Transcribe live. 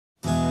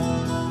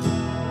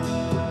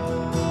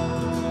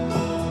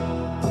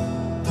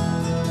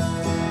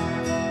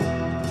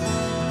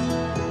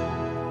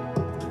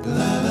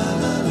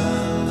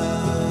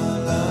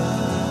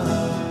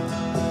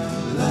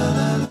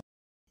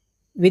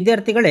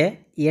ವಿದ್ಯಾರ್ಥಿಗಳೇ,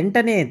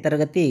 8ನೇ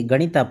ತರಗತಿ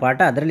ಗಣಿತ ಪಾಠ,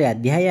 ಅದರಲ್ಲಿ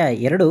ಅಧ್ಯಾಯ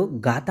 2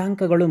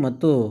 ಘಾತಾಂಕಗಳು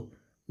ಮತ್ತು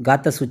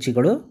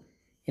ಘಾತಸೂಚಿಗಳು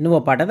ಎನ್ನುವ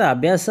ಪಾಠದ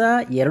ಅಭ್ಯಾಸ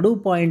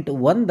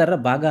 2.1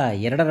 ಭಾಗ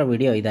 2ರ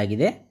ವಿಡಿಯೋ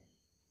ಇದಾಗಿದೆ.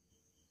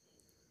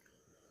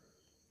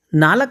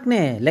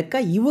 4ನೇ ಲೆಕ್ಕ,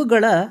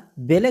 ಇವುಗಳ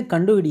ಬೆಲೆ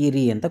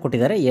ಕಂಡುಹಿಡಿಯಿರಿ ಅಂತ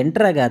ಕೊಟ್ಟಿದ್ದಾರೆ.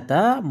 8ರ ಘಾತ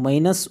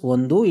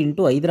 -1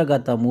 ಇಂಟು 5ರ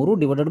ಘಾತ 3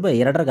 ಡಿವೈಡೆಡ್ ಬೈ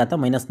 2ರ ಘಾತ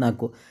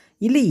 -4.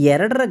 ಇಲ್ಲಿ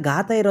 2ರ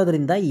ಘಾತ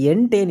ಇರೋದರಿಂದ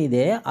 8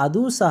 ಏನಿದೆ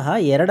ಅದು ಸಹ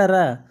 2ರ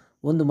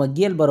ಒಂದು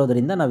ಮಗ್ಗಿಯಲ್ಲಿ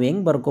ಬರೋದರಿಂದ ನಾವು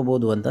ಹೆಂಗೆ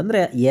ಬರ್ಕೋಬೋದು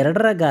ಅಂತಂದರೆ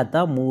 2ರ ಘಾತ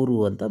 3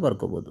 ಅಂತ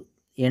ಬರ್ಕೋಬೋದು.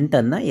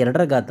 8ಅನ್ನು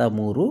 2ರ ಘಾತ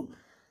 3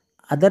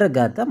 ಅದರ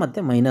ಘಾತ ಮತ್ತು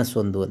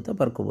 -1 ಅಂತ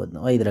ಬರ್ಕೋಬೋದು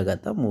ನಾವು. 5ರ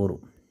ಘಾತ 3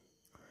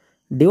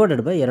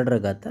 ಡಿವೈಡೆಡ್ ಬೈ 2ರ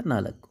ಘಾತ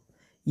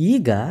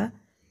 4.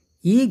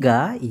 ಈಗ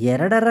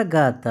 2ರ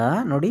ಘಾತ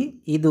ನೋಡಿ,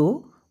 ಇದು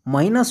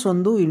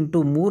 -1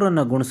 ಇಂಟು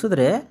 3ಅನ್ನು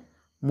ಗುಣಿಸಿದ್ರೆ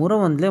 3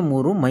 1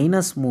 3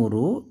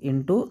 -3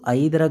 ಇಂಟು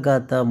 5ರ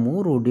ಘಾತ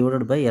 3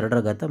 ಡಿವೈಡೆಡ್ ಬೈ 2ರ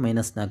ಘಾತ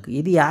 -4.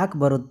 ಇದು ಯಾಕೆ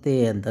ಬರುತ್ತೆ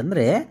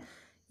ಅಂತಂದರೆ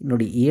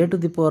ನೋಡಿ, a to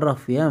the power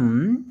of m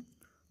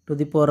to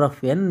the power of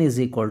n is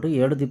equal to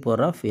a to the power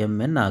of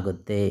mn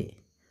ಆಗುತ್ತೆ.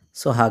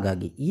 ಸೊ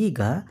ಹಾಗಾಗಿ ಈಗ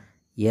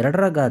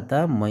 2ರ ಘಾತ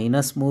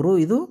 -3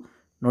 ಇದು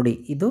ನೋಡಿ,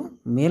 ಇದು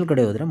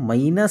ಮೇಲ್ಗಡೆ ಹೋದರೆ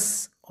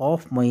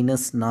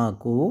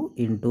 -4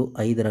 ಇಂಟು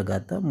 5ರ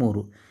ಘಾತ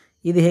 3.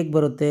 ಇದು ಹೇಗೆ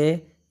ಬರುತ್ತೆ?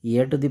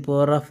 a to the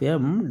power of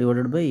m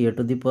divided by a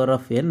to the power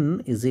of n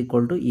is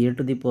equal to a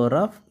to the power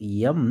of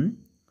m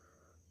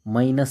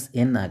minus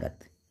n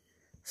ಆಗತ್ತೆ.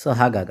 ಸೊ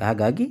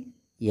ಹಾಗಾಗಿ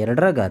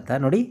 2ರ ಘಾತ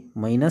ನೋಡಿ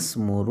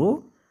 -3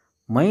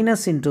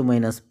 minus into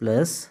minus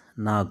plus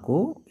 4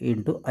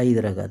 into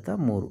 5ರ ಘಾತ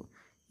 3.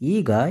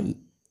 ಈಗ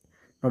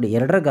ನೋಡಿ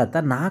 2ರ ಘಾತ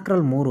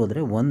 4ರಲ್ಲಿ 3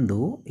 ಹೋದರೆ 1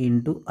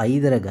 into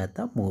 5ರ ಘಾತ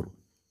 3.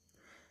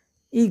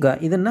 ಈಗ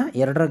ಇದನ್ನು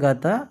 2ರ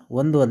ಘಾತ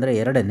 1 ಅಂದರೆ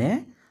 2ನೇ,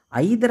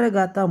 5ರ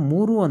ಘಾತ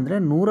 3 ಅಂದರೆ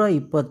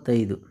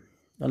 125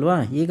 ಅಲ್ವಾ?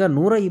 ಈಗ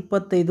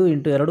 125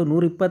 ಇಂಟು 2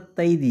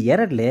 125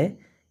 ಎರಡಲೇ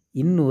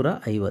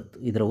 250.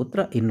 ಇದರ ಉತ್ತರ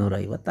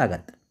 250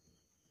 ಆಗತ್ತೆ.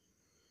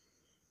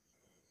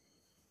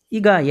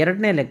 ಈಗ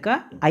 2ನೇ ಲೆಕ್ಕ,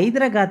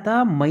 5ರ ಘಾತ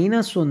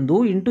 -1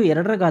 ಇಂಟು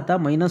 2ರ ಘಾತ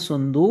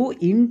 -1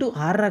 ಇಂಟು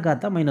 6ರ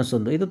ಘಾತ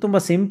 -1. ಇದು ತುಂಬ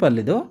ಸಿಂಪಲ್.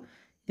 ಇದು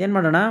ಏನು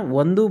ಮಾಡೋಣ,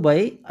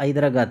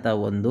 1/5ರ ಘಾತ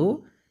 1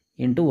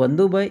 ಇಂಟು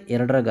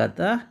 1/2ರ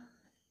ಘಾತ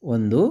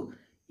 1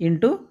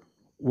 ಇಂಟು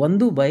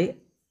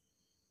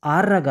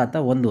 1/6ರ ಘಾತ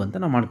 1 ಅಂತ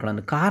ನಾವು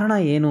ಮಾಡ್ಕೊಳ್ಳೋಣ. ಕಾರಣ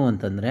ಏನು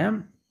ಅಂತಂದರೆ,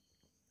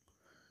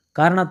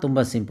 ಕಾರಣ ತುಂಬ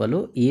simple.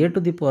 a to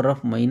the power of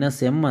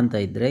 -m ಅಂತ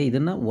ಇದ್ದರೆ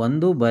ಇದನ್ನು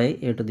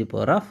 1/a to the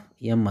power of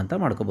m ಅಂತ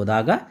ಮಾಡ್ಕೋಬೋದು.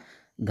 ಆಗ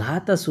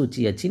ಘಾತ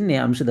ಸೂಚಿಯ ಚಿಹ್ನೆ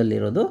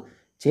ಅಂಶದಲ್ಲಿರೋದು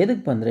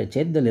ಛೇದಕ್ಕೆ ಬಂದರೆ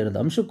ಛೇದದಲ್ಲಿರೋದು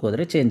ಅಂಶಕ್ಕೆ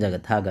ಹೋದರೆ ಚೇಂಜ್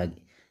ಆಗುತ್ತೆ. ಹಾಗಾಗಿ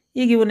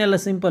ಈಗ ಇವನ್ನೆಲ್ಲ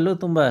ಸಿಂಪಲ್ಲು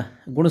ತುಂಬ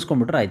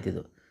ಗುಣಿಸ್ಕೊಂಡ್ಬಿಟ್ರೆ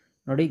ಆಯ್ತಿದ್ದು.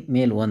 ನೋಡಿ,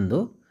 ಮೇಲ್ 1,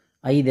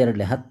 5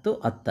 2 10,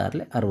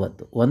 10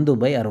 6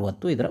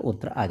 1/60 ಇದರ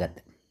ಉತ್ತರ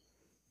ಆಗತ್ತೆ.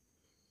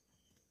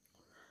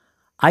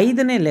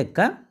 5ನೇ ಲೆಕ್ಕ,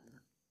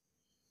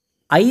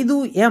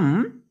 5m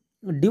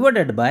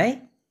ಡಿವೈಡೆಡ್ ಬೈ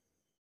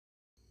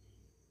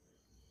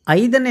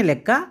 5ನೇ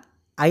ಲೆಕ್ಕ,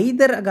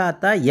 5ರ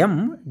ಘಾತ m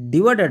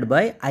ಡಿವೈಡೆಡ್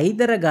ಬೈ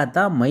 5ರ ಘಾತ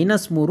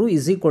 -3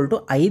 ಇಸ್ ಈಕ್ವಲ್ ಟು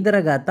 5ರ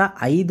ಘಾತ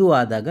 5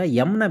 ಆದಾಗ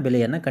mನ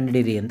ಬೆಲೆಯನ್ನು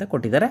ಕಂಡುಹಿಡಿಯಿರಿ ಅಂತ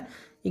ಕೊಟ್ಟಿದ್ದಾರೆ.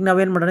 ಈಗ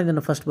ನಾವೇನು ಮಾಡೋಣ,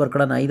 ಇದನ್ನು ಫಸ್ಟ್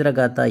ಬರ್ಕೊಳ್ಳೋಣ. 5ರ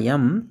ಘಾತ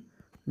m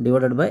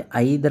ಡಿವೈಡೆಡ್ ಬೈ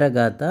 5ರ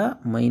ಘಾತ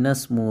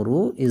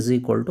 -3 ಇಸ್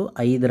ಈಕ್ವಲ್ ಟು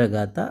 5ರ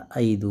ಘಾತ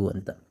 5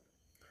 ಅಂತ.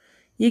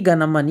 ಈಗ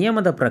ನಮ್ಮ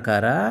ನಿಯಮದ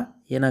ಪ್ರಕಾರ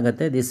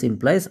ಏನಾಗುತ್ತೆ, ದಿಸ್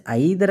ಇಂಪ್ಲೈಸ್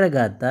 5ರ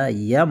ಘಾತ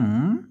m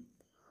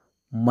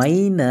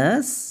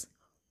minus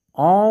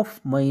of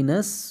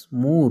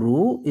 -3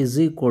 is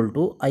equal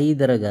to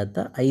 5ರ ಘಾತ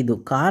 5.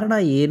 ಕಾರಣ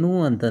ಏನು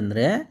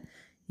ಅಂತಂದರೆ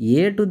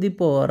a to the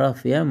power of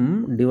m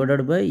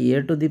divided by a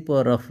to the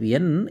power of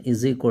n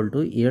is equal to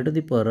a to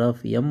the power of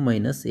m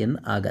minus n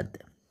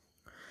ಆಗತ್ತೆ.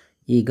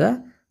 ಈಗ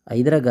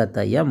 5ರ ಘಾತ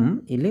m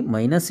ಇಲ್ಲಿ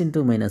minus into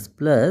minus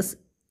plus,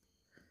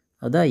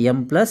 ಹೌದಾ, m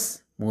plus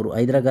 3.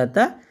 5ರ ಘಾತ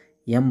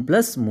m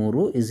plus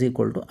 3 is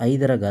equal to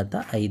 5ರ ಘಾತ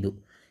 5.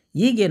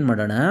 ಈಗೇನು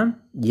ಮಾಡೋಣ,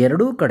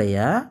 ಎರಡೂ ಕಡೆಯ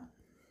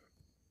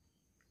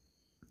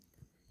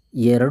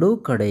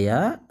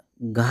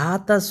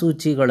ಘಾತ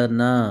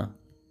ಸೂಚಿಗಳನ್ನು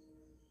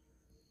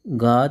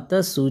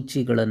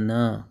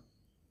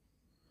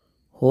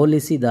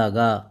ಹೋಲಿಸಿದಾಗ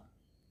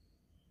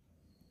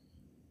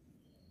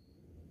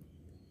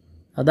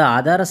ಅದು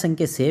ಆಧಾರ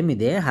ಸಂಖ್ಯೆ ಸೇಮ್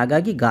ಇದೆ.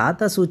 ಹಾಗಾಗಿ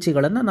ಘಾತ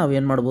ಸೂಚಿಗಳನ್ನು ನಾವು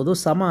ಏನು ಮಾಡ್ಬೋದು,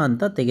 ಸಮ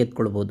ಅಂತ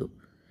ತೆಗೆದುಕೊಳ್ಬೋದು.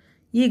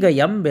 ಈಗ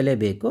m ಬೆಲೆ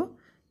ಬೇಕು.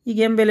 ಈಗ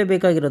m ಬೆಲೆ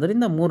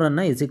ಬೇಕಾಗಿರೋದ್ರಿಂದ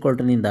 3ಅನ್ನು ಇಸ್ ಈಕ್ವಲ್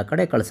ಟು ನಿಂದ ಆ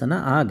ಕಡೆ ಕಳಿಸೋಣ.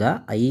 ಆಗ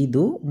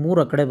 5 3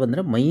 ಆ ಕಡೆ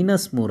ಬಂದರೆ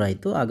 -3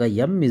 ಆಯಿತು. ಆಗ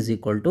m ಇಸ್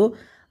ಈಕ್ವಲ್ ಟು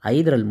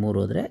 5ರಲ್ಲಿ 3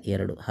 ಹೋದರೆ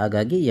 2.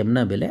 ಹಾಗಾಗಿ mನ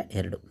ಬೆಲೆ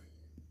 2.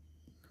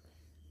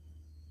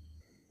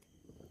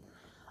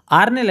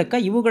 6ನೇ ಲೆಕ್ಕ,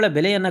 ಇವುಗಳ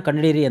ಬೆಲೆಯನ್ನು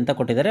ಕಂಡುಹಿಡಿಯಿರಿ ಅಂತ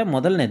ಕೊಟ್ಟಿದ್ದಾರೆ.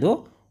 ಮೊದಲನೇದು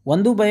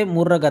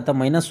 1/3ರ ಘಾತ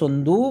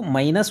 -1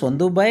 ಮೈನಸ್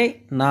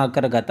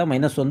 1/4ರ ಘಾತ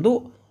 -1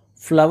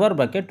 flower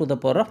bucket to the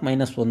power of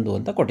 -1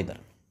 ಅಂತ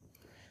ಕೊಟ್ಟಿದ್ದಾರೆ.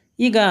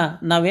 ಈಗ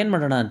ನಾವೇನು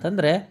ಮಾಡೋಣ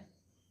ಅಂತಂದರೆ,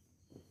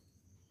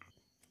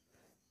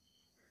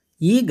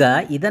 ಈಗ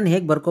ಇದನ್ನು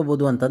ಹೇಗೆ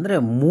ಬರ್ಕೋಬೋದು ಅಂತಂದರೆ,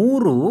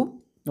 3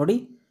 ನೋಡಿ,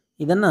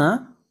 ಇದನ್ನು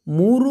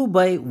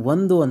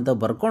 3/1 ಅಂತ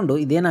ಬರ್ಕೊಂಡು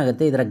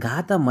ಇದೇನಾಗುತ್ತೆ, ಇದರ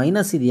ಘಾತ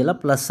ಮೈನಸ್ ಇದೆಯಲ್ಲ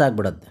ಪ್ಲಸ್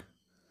ಆಗಿಬಿಡುತ್ತೆ,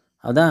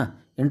 ಹೌದಾ,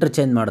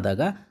 ಇಂಟರ್ಚೇಂಜ್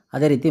ಮಾಡಿದಾಗ.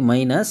 ಅದೇ ರೀತಿ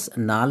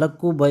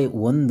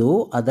 -4/1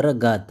 ಅದರ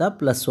ಘಾತ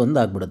 +1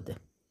 ಆಗಿಬಿಡುತ್ತೆ.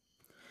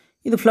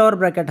 ಇದು ಫ್ಲವರ್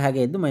ಬ್ರ್ಯಾಕೆಟ್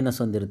ಹಾಗೆ ಇದ್ದು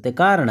 -1 ಇರುತ್ತೆ.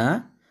 ಕಾರಣ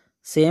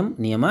ಸೇಮ್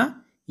ನಿಯಮ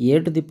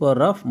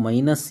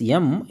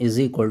a⁻m is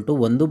equal to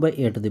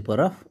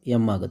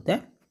 1/a⁻m ಆಗುತ್ತೆ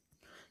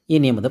ಈ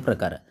ನಿಯಮದ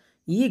ಪ್ರಕಾರ.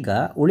 ಈಗ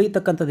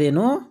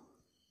ಉಳಿತಕ್ಕಂಥದ್ದೇನು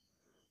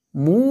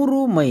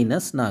 3 -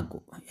 4,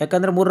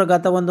 ಯಾಕಂದರೆ 3 ರ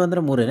ಘಾತ 1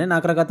 ಅಂದರೆ 3,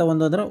 4 ರ ಘಾತ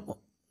 1 ಅಂದರೆ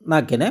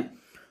 4.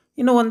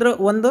 ಇನ್ನು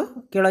ಒಂದು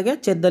ಕೆಳಗೆ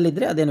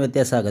ಚೆದ್ದಲ್ಲಿದ್ದರೆ ಅದೇನು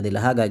ವ್ಯತ್ಯಾಸ ಆಗೋದಿಲ್ಲ.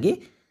 ಹಾಗಾಗಿ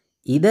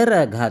ಇದರ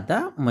ಘಾತ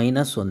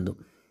 -1.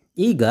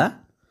 ಈಗ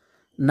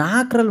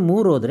 4ರಲ್ಲಿ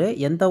 3 ಹೋದರೆ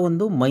ಎಂಥ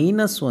ಒಂದು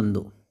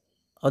 -1,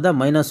 ಹೌದಾ?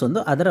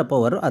 -1 ಅದರ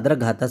ಪವರು ಅದರ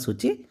ಘಾತ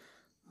ಸೂಚಿ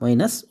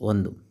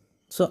 -1.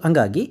 ಸೊ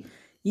ಹಂಗಾಗಿ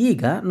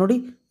ಈಗ ನೋಡಿ,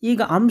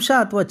 ಈಗ ಅಂಶ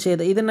ಅಥವಾ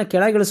ಛೇದ ಇದನ್ನು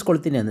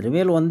ಕೆಳಗಿಳಿಸ್ಕೊಳ್ತೀನಿ ಅಂದರೆ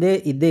ಮೇಲೆ ಒಂದೇ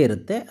ಇದ್ದೇ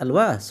ಇರುತ್ತೆ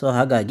ಅಲ್ವಾ? ಸೊ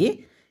ಹಾಗಾಗಿ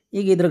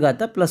ಈಗ ಇದ್ರ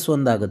ಘಾತ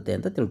 +1 ಆಗುತ್ತೆ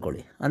ಅಂತ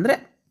ತಿಳ್ಕೊಳ್ಳಿ. ಅಂದರೆ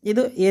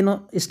ಇದು ಏನು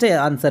ಇಷ್ಟೇ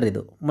ಆನ್ಸರ್,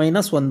 ಇದು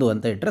 -1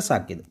 ಅಂತ ಇಟ್ಟರೆ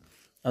ಸಾಕಿದು,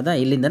 ಹೌದಾ?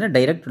 ಇಲ್ಲಿಂದನೇ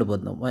ಡೈರೆಕ್ಟ್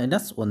ಇಡ್ಬೋದು ನಾವು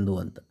 -1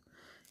 ಅಂತ.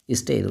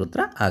 ಇಷ್ಟೇ ಇದ್ರ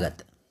ಉತ್ತರ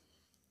ಆಗತ್ತೆ.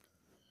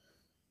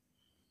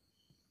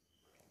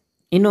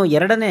 ಇನ್ನು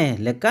ಎರಡನೇ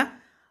ಲೆಕ್ಕ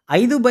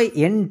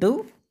 5/8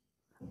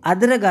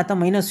 ಅದರ ಘಾತ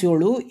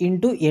 -7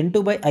 into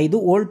 8/5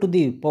 whole to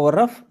the power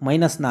of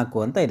 -4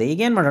 ಅಂತ ಇದೆ.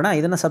 ಈಗೇನು ಮಾಡೋಣ,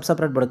 ಇದನ್ನು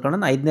ಸಪ್ರೇಟ್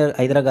ಬರ್ಕೊಳ್ಳೋಣ.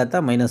 5ರ ಘಾತ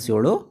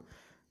 -7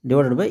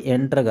 ಡಿವೈಡೆಡ್ ಬೈ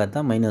 8ರ ಘಾತ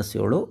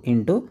 -7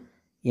 ಇಂಟು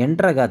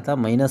 8ರ ಘಾತ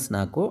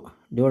 -4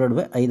 ಡಿವೈಡೆಡ್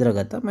ಬೈ 5ರ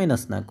ಘಾತ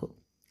 -4.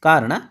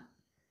 ಕಾರಣ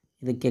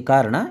ಇದಕ್ಕೆ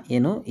ಕಾರಣ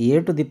ಏನು, a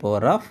to the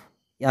power of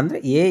ಅಂದರೆ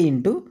a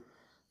ಇಂಟು,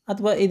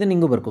 ಅಥವಾ ಇದನ್ನು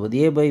ಹಿಂಗೂ ಬರ್ಕೋಬೋದು,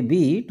 a/b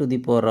to the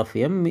power of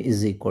m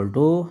is equal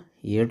to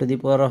a to the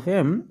power of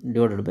m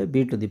divided by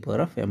b to the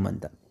power of m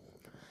ಅಂತ.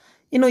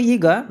 ಇನ್ನು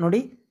ಈಗ ನೋಡಿ,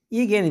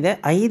 ಈಗೇನಿದೆ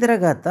 5ರ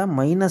ಘಾತ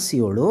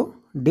 -7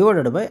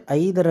 ಡಿವೈಡೆಡ್ ಬೈ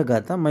 5ರ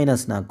ಘಾತ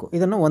 -4,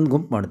 ಇದನ್ನು ಒಂದು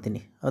ಗುಂಪು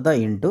ಮಾಡ್ತೀನಿ, ಹೌದಾ?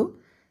 ಇಂಟು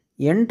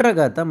 8ರ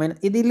ಘಾತ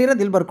ಇದು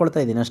ಇಲ್ಲಿರೋದು ಇಲ್ಲಿ ಬರ್ಕೊಳ್ತಾ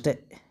ಇದ್ದೀನಿ ಅಷ್ಟೇ,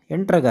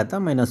 8ರ ಘಾತ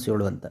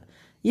 -7 ಅಂತ.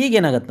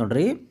 ಈಗೇನಾಗತ್ತೆ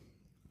ನೋಡ್ರಿ,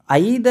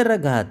 5ರ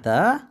ಘಾತ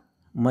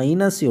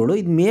 -7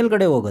 ಇದು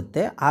ಮೇಲ್ಗಡೆ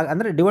ಹೋಗುತ್ತೆ,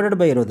 ಅಂದರೆ ಡಿವೈಡೆಡ್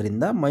ಬೈ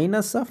ಇರೋದ್ರಿಂದ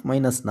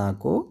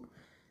 -4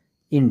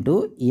 ಇಂಟು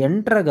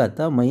 8ರ ಘಾತ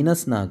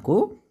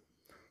 -4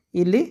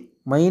 ಇಲ್ಲಿ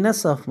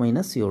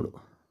 -7.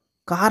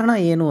 ಕಾರಣ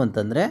ಏನು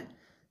ಅಂತಂದರೆ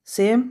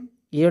same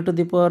a to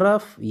the power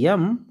of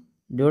m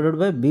divided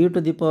by b to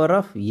the power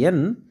of n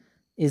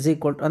is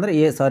equal to, ಅಂದರೆ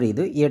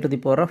ಇದು a to the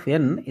power of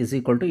n is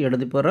equal to a to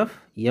the power of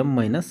m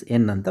 -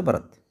 n ಅಂತ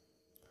ಬರುತ್ತೆ,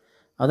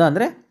 ಹೌದಾ?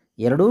 ಅಂದರೆ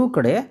ಎರಡೂ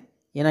ಕಡೆ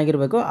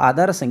ಏನಾಗಿರಬೇಕು,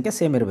 ಆಧಾರ ಸಂಖ್ಯೆ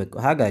ಸೇಮ್ ಇರಬೇಕು.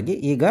 ಹಾಗಾಗಿ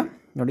ಈಗ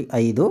ನೋಡಿ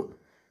 5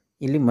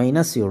 ಇಲ್ಲಿ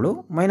 -7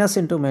 ಮೈನಸ್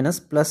ಇಂಟು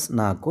ಮೈನಸ್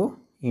 +4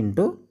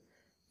 ಇಂಟು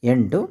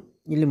 8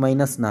 ಇಲ್ಲಿ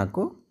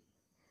 -4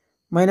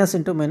 ಮೈನಸ್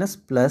ಇಂಟು ಮೈನಸ್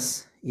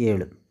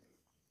 +7.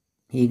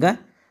 ಈಗ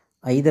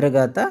 5ರ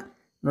ಘಾತ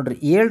ನೋಡಿರಿ,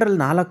 7ರಲ್ಲಿ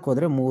 4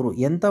 ಹೋದರೆ 3,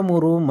 ಎಂಥ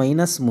 3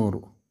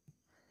 -3.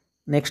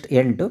 ನೆಕ್ಸ್ಟ್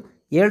 8,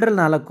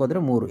 7ರಲ್ಲಿ 4 ಹೋದರೆ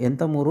 3,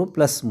 ಎಂಥ 3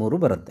 +3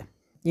 ಬರುತ್ತೆ.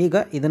 ಈಗ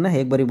ಇದನ್ನು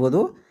ಹೇಗೆ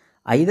ಬರಿಬೋದು,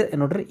 5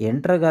 ನೋಡಿರಿ,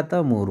 8ರ ಘಾತ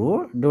 3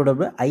 ಡಿವೈಡೆಡ್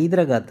ಬೈ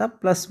 5ರ ಘಾತ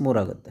 +3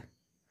 ಆಗುತ್ತೆ,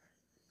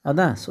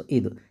 ಹೌದಾ? ಸೊ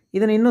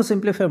ಇದನ್ನು ಇನ್ನೂ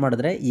ಸಿಂಪ್ಲಿಫೈ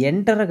ಮಾಡಿದ್ರೆ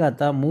 8ರ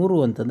ಘಾತ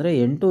 3 ಅಂತಂದರೆ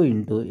 8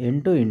 ಇಂಟು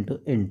 8 ಇಂಟು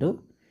 8,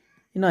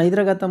 ಇನ್ನು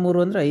 5ರ ಘಾತ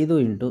 3 ಅಂದರೆ 5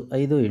 ಇಂಟು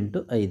 5 ಇಂಟು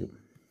 5,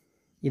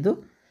 ಇದು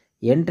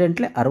 8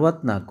 8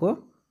 64,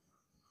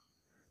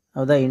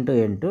 ಹೌದಾ? Into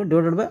 8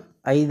 divided by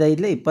 5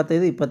 5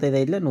 25, 25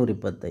 5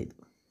 125.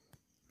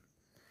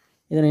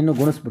 ಇದನ್ನು ಇನ್ನೂ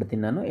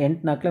ಗುಣಿಸ್ಬಿಡ್ತೀನಿ ನಾನು. 8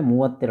 4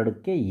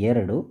 32ಕ್ಕೆ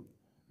 2,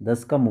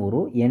 10ಕ್ಕೆ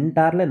 3, 8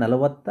 6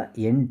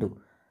 48,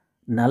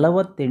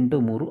 48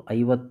 3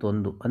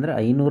 51, ಅಂದರೆ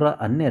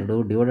 512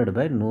 ಡಿವೈಡೆಡ್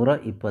ಬೈ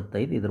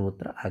 125 ಇದರ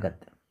ಉತ್ತರ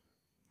ಆಗತ್ತೆ.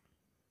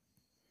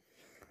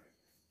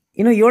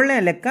 ಇನ್ನು 7ನೇ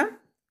ಲೆಕ್ಕ,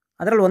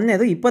 ಅದರಲ್ಲಿ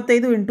 1ನೇದು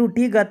 25 ಇಂಟು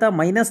t ಘಾತ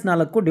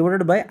 -4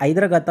 ಡಿವೈಡೆಡ್ ಬೈ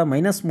 5ರ ಘಾತ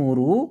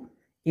 -3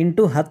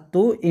 ಇಂಟು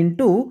 10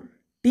 ಇಂಟು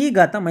t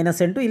ಘಾತ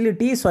 -8, ಇಲ್ಲಿ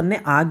t 0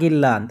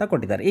 ಆಗಿಲ್ಲ ಅಂತ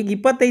ಕೊಟ್ಟಿದ್ದಾರೆ. ಈಗ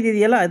 25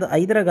 ಇದೆಯಲ್ಲ, ಅದು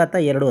 5ರ ಘಾತ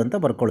 2 ಅಂತ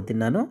ಬರ್ಕೊಳ್ತೀನಿ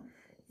ನಾನು.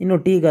 ಇನ್ನು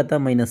t ಘಾತ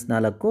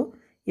 -4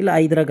 ಇಲ್ಲ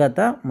 5ರ ಘಾತ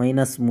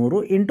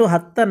 -3 ಇಂಟು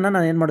 10ಅನ್ನು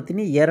ನಾನು ಏನು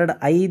ಮಾಡ್ತೀನಿ, 2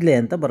 5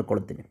 ಅಂತ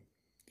ಬರ್ಕೊಳ್ತೀನಿ,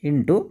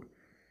 ಇಂಟು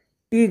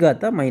t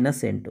ಘಾತ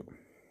 -8.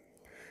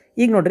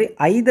 ಈಗ ನೋಡಿರಿ,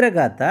 5ರ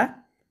ಘಾತ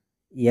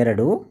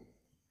 2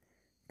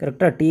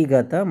 ಕರೆಕ್ಟಾ, t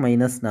ಘಾತ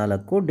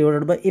 -4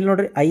 ಡಿವೈಡೆಡ್ ಬೈ, ಇಲ್ಲಿ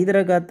ನೋಡಿರಿ 5ರ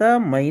ಘಾತ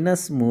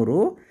 -3,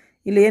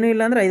 ಇಲ್ಲಿ ಏನೂ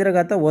ಇಲ್ಲ ಅಂದರೆ 5ರ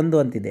ಘಾತ 1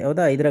 ಅಂತಿದೆ,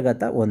 ಹೌದಾ? 5ರ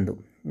ಘಾತ 1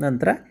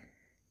 ನಂತರ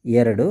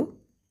 2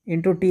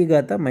 ಇಂಟು t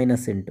ಘಾತ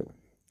 -8.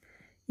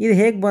 ಇದು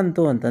ಹೇಗೆ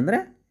ಬಂತು ಅಂತಂದರೆ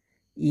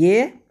a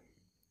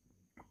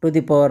to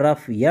the power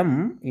of m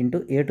into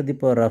a to the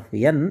power of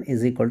n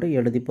is equal to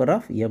a to the power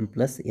of m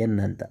plus n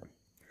ಅಂತ,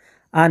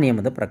 ಆ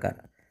ನಿಯಮದ ಪ್ರಕಾರ.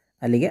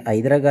 ಅಲ್ಲಿಗೆ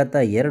 5ರ ಘಾತ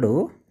 2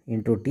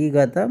 ಇಂಟು t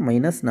ಘಾತ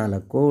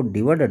 -4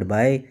 ಡಿವೈಡೆಡ್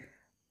ಬೈ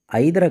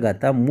 5ರ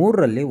ಘಾತ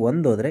 3ರಲ್ಲಿ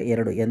 1 ಹೋದರೆ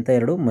 2, ಎಂಥ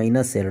 2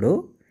 -2,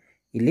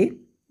 ಇಲ್ಲಿ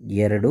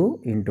 2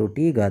 ಇಂಟು t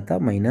ಘಾತ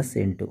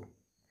 -8.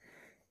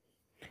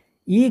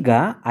 ಈಗ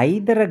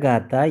 5ರ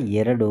ಘಾತ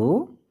 2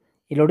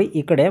 ಇಲ್ಲಿ ನೋಡಿ,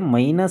 ಈ ಕಡೆ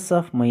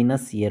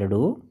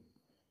 -2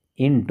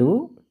 ಇಂಟು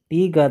t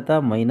ಘಾತ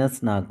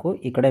 -4,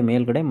 ಈ ಕಡೆ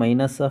ಮೇಲ್ಗಡೆ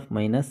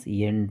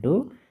 -8,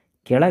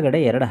 ಕೆಳಗಡೆ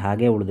 2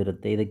 ಹಾಗೆ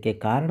ಉಳಿದಿರುತ್ತೆ. ಇದಕ್ಕೆ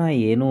ಕಾರಣ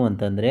ಏನು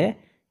ಅಂತಂದರೆ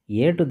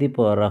a to the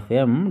power of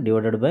m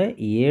divided by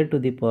a to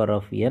the power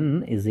of n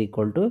is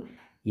equal to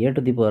a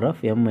to the power of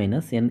m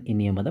 - n ಈ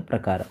ನಿಯಮದ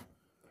ಪ್ರಕಾರ.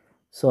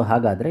 ಸೊ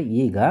ಹಾಗಾದರೆ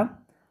ಈಗ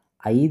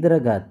 5ರ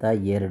ಘಾತ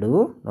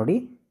 2 ನೋಡಿ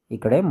ಈ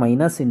ಕಡೆ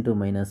minus into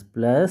minus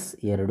plus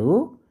 2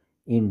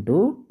 into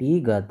T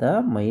ಘಾತ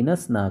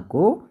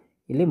 -4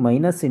 ಇಲ್ಲಿ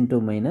minus into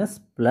minus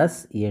plus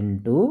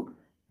 8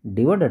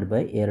 divided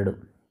by 2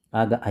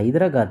 ಆಗ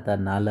 5ರ ಘಾತ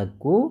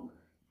 4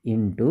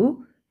 ಇಂಟು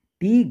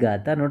ಟಿ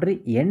ಘಾತ ನೋಡ್ರಿ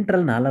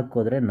 8ರಲ್ಲಿ 4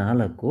 ಹೋದರೆ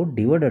 4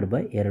 ಡಿವೈಡೆಡ್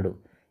ಬೈ 2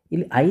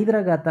 ಇಲ್ಲಿ 5ರ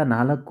ಘಾತ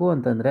 4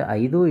 ಅಂತಂದರೆ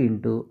 5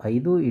 into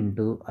 5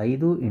 into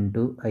 5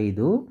 into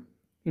 5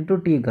 into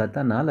T ಘಾತ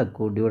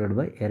 4 ಡಿವೈಡೆಡ್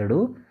ಬೈ 2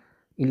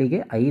 ಇಲ್ಲಿಗೆ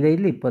 5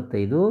 5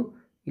 25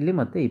 ಇಲ್ಲಿ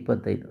ಮತ್ತೆ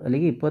 25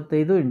 ಅಲ್ಲಿಗೆ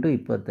 25 ಇಂಟು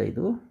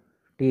 25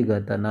 ಟಿ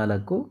ಘಾತ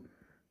 4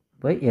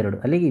 ಬೈ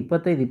 2 ಅಲ್ಲಿಗೆ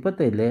 25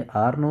 25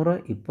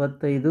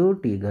 625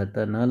 ಟಿ ಘಾತ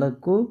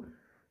 4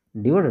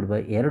 ಡಿವೈಡೆಡ್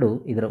ಬೈ 2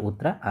 ಇದರ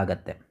ಉತ್ತರ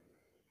ಆಗತ್ತೆ.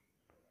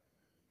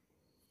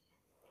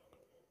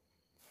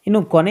 ಇನ್ನು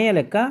ಕೊನೆಯ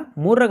ಲೆಕ್ಕ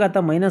 3ರ ಘಾತ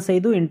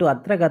 -5 ಇಂಟು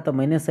 10ರ ಘಾತ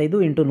 -5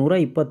 ಇಂಟು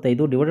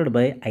 125 ಡಿವೈಡೆಡ್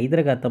ಬೈ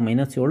 5ರ ಘಾತ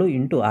 -7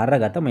 ಇಂಟು 6ರ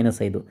ಘಾತ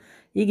 -5.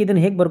 ಈಗ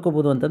ಇದನ್ನು ಹೇಗೆ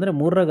ಬರ್ಕೋಬೋದು ಅಂತಂದರೆ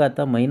 3ರ ಘಾತ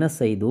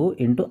 -5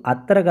 ಇಂಟು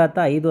 10ರ ಘಾತ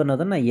 5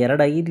 ಅನ್ನೋದನ್ನು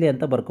 2 5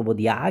 ಅಂತ ಬರ್ಕೋಬೋದು.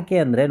 ಯಾಕೆ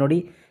ಅಂದರೆ ನೋಡಿ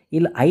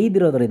ಇಲ್ಲಿ 5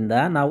 ಇರೋದ್ರಿಂದ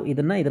ನಾವು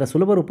ಇದನ್ನು ಇದರ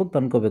ಸುಲಭ ರೂಪಕ್ಕೆ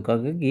ತಂದ್ಕೋಬೇಕು.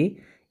 ಹಾಗಾಗಿ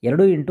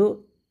 2 ಇಂಟು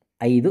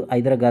 5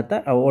 5ರ ಘಾತ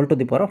all to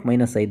the power of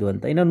 -5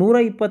 ಅಂತ. ಇನ್ನು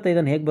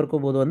 125 ಹೇಗೆ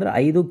ಬರ್ಕೋಬೋದು ಅಂದರೆ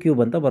 5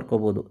 ಕ್ಯೂಬ್ ಅಂತ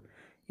ಬರ್ಕೋಬೋದು.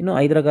 ಇನ್ನು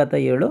 5ರ ಘಾತ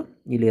 7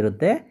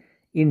 ಇಲ್ಲಿರುತ್ತೆ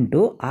ಇಂಟು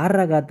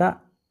 6ರ ಘಾತ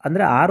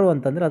ಅಂದರೆ 6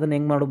 ಅಂತಂದರೆ ಅದನ್ನು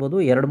ಹೆಂಗೆ ಮಾಡ್ಬೋದು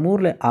 2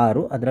 3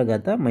 6 ಅದರ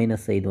ಘಾತ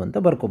 -5 ಅಂತ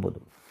ಬರ್ಕೋಬೋದು.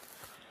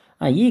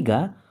 ಈಗ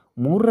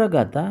 3ರ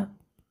ಘಾತ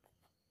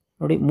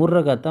ನೋಡಿ 3ರ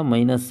ಘಾತ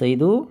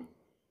 -5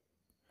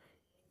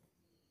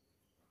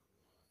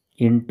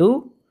 ಇಂಟು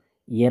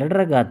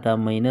 2ರ ಘಾತ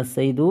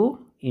 -5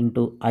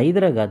 ಇಂಟು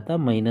 5ರ ಘಾತ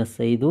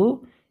 -5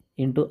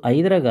 ಇಂಟು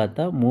 5ರ ಘಾತ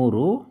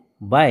 3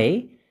 ಬೈ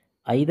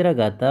 5ರ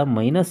ಘಾತ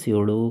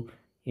 -7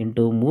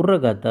 ಇಂಟು 3ರ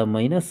ಘಾತ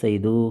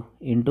 -5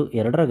 ಇಂಟು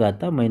 2ರ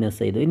ಘಾತ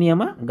 -5. ಈ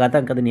ನಿಯಮ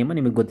ಘಾತಾಂಕದ ನಿಯಮ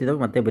ನಿಮಗೆ ಗೊತ್ತಿದ್ದಾವೆ,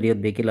 ಮತ್ತೆ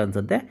ಬರೆಯೋದು ಬೇಕಿಲ್ಲ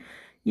ಅನಿಸುತ್ತೆ.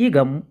 ಈಗ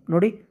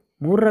ನೋಡಿ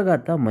 3ರ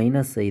ಘಾತ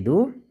 -5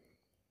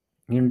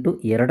 ಇಂಟು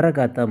 2ರ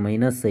ಘಾತ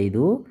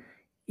 -5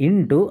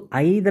 ಇಂಟು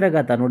 5ರ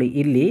ಘಾತ ನೋಡಿ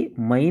ಇಲ್ಲಿ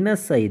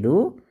 -5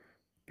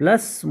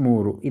 ಪ್ಲಸ್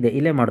 3 ಇದೆ,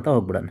 ಇಲ್ಲೇ ಮಾಡ್ತಾ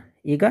ಹೋಗ್ಬಿಡೋಣ.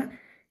 ಈಗ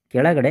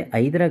ಕೆಳಗಡೆ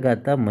 5ರ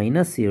ಘಾತ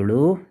 -7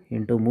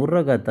 ಇಂಟು 3ರ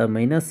ಘಾತ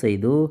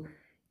 -5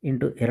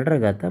 ಇಂಟು 2ರ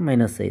ಘಾತ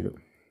 -5.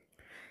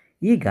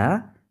 ಈಗ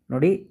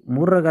ನೋಡಿ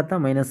 3ರ ಘಾತ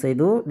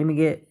 -5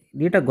 ನಿಮಗೆ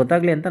ನೀಟಾಗಿ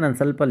ಗೊತ್ತಾಗಲಿ ಅಂತ ನಾನು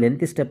ಸ್ವಲ್ಪ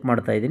ಲೆಂತಿ ಸ್ಟೆಪ್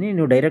ಮಾಡ್ತಾಯಿದ್ದೀನಿ,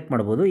 ನೀವು ಡೈರೆಕ್ಟ್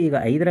ಮಾಡ್ಬೋದು. ಈಗ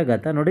 5ರ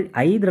ಘಾತ ನೋಡಿ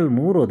 5ರಲ್ಲಿ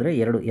 3 ಹೋದರೆ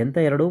 2 ಎಂಥ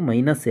 2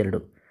 -2.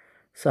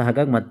 ಸೊ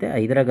ಹಾಗಾಗಿ ಮತ್ತೆ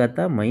 5ರ ಘಾತ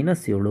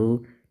 -7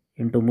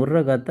 ಇಂಟು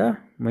 3ರ ಘಾತ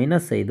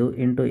 -5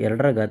 ಇಂಟು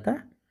 2ರ ಘಾತ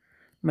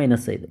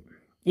 -5.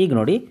 ಈಗ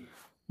ನೋಡಿ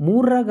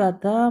 3ರ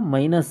ಘಾತ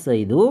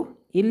 -5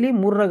 ಇಲ್ಲಿ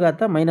 3ರ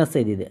ಘಾತ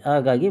 -5 ಇದೆ,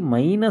 ಹಾಗಾಗಿ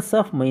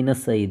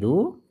 -5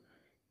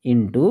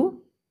 ಇಂಟು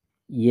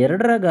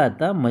 2ರ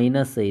ಘಾತ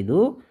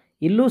 -5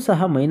 ಇಲ್ಲೂ ಸಹ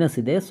ಮೈನಸ್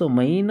ಇದೆ. ಸೊ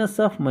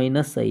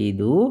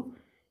 -5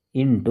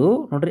 ಇಂಟು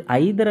ನೋಡ್ರಿ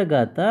 5ರ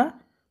ಘಾತ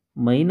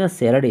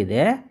 -2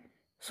 ಇದೆ.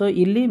 ಸೊ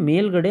ಇಲ್ಲಿ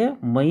ಮೇಲ್ಗಡೆ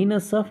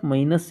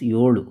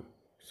 -7.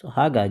 ಸೊ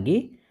ಹಾಗಾಗಿ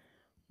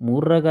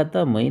 3ರ ಘಾತ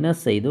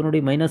 -5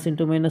 ನೋಡಿ minus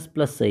into minus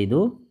plus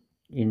 5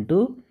 into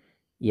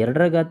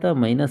 2ರ ಘಾತ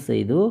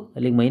 -5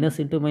 ಅಲ್ಲಿಗೆ ಮೈನಸ್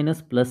ಇಂಟು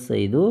ಮೈನಸ್ ಪ್ಲಸ್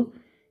 5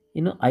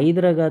 ಇನ್ನು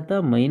 5ರ ಘಾತ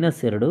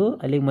 -2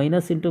 ಅಲ್ಲಿಗೆ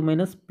minus into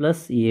minus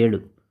plus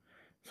 7.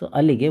 So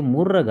ಅಲ್ಲಿಗೆ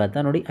 3ರ ಘಾತ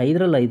ನೋಡಿ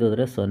 5ರಲ್ಲಿ 5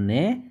 ಹೋದರೆ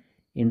 0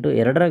 ಇಂಟು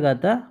 2ರ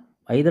ಘಾತ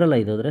 5ರಲ್ಲಿ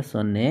 5 ಹೋದರೆ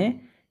 0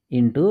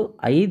 ಇಂಟು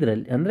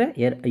 5ರಲ್ಲಿ ಅಂದರೆ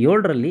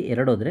 7ರಲ್ಲಿ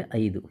 2 ಹೋದರೆ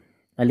 5.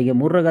 ಅಲ್ಲಿಗೆ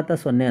 3ರ ಘಾತ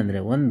 0 ಅಂದರೆ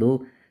 1,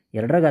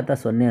 2ರ ಘಾತ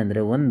 0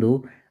 ಅಂದರೆ 1,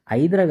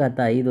 5ರ ಘಾತ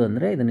 5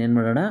 ಅಂದರೆ ಇದನ್ನೇನು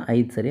ಮಾಡೋಣ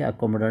 5 ಸರಿ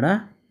ಹಾಕ್ಕೊಂಬಿಡೋಣ.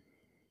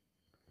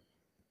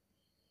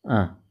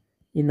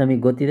 ಇದು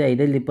ನಮಗೆ ಗೊತ್ತಿದೆ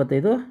 5 5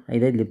 25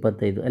 5 5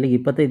 25 ಅಲ್ಲಿಗೆ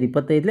 25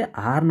 25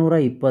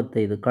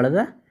 625 ಕಳೆದ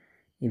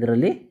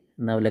ಇದರಲ್ಲಿ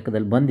ನಾವು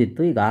ಲೆಕ್ಕದಲ್ಲಿ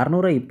ಬಂದಿತ್ತು. ಈಗ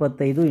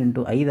 625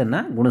 ಇಂಟು 5ಅನ್ನು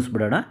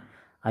ಗುಣಿಸ್ಬಿಡೋಣ.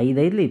 5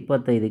 5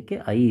 25ಕ್ಕೆ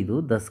 5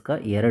 ದಸ್ಕ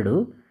 2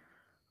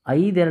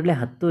 5 2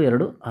 10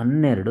 2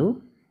 12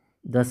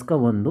 ದಸ್ಕ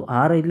 1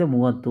 6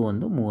 5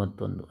 31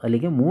 31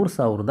 ಅಲ್ಲಿಗೆ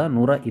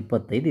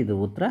 3125 ಇದು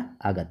ಉತ್ತರ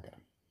ಆಗತ್ತೆ.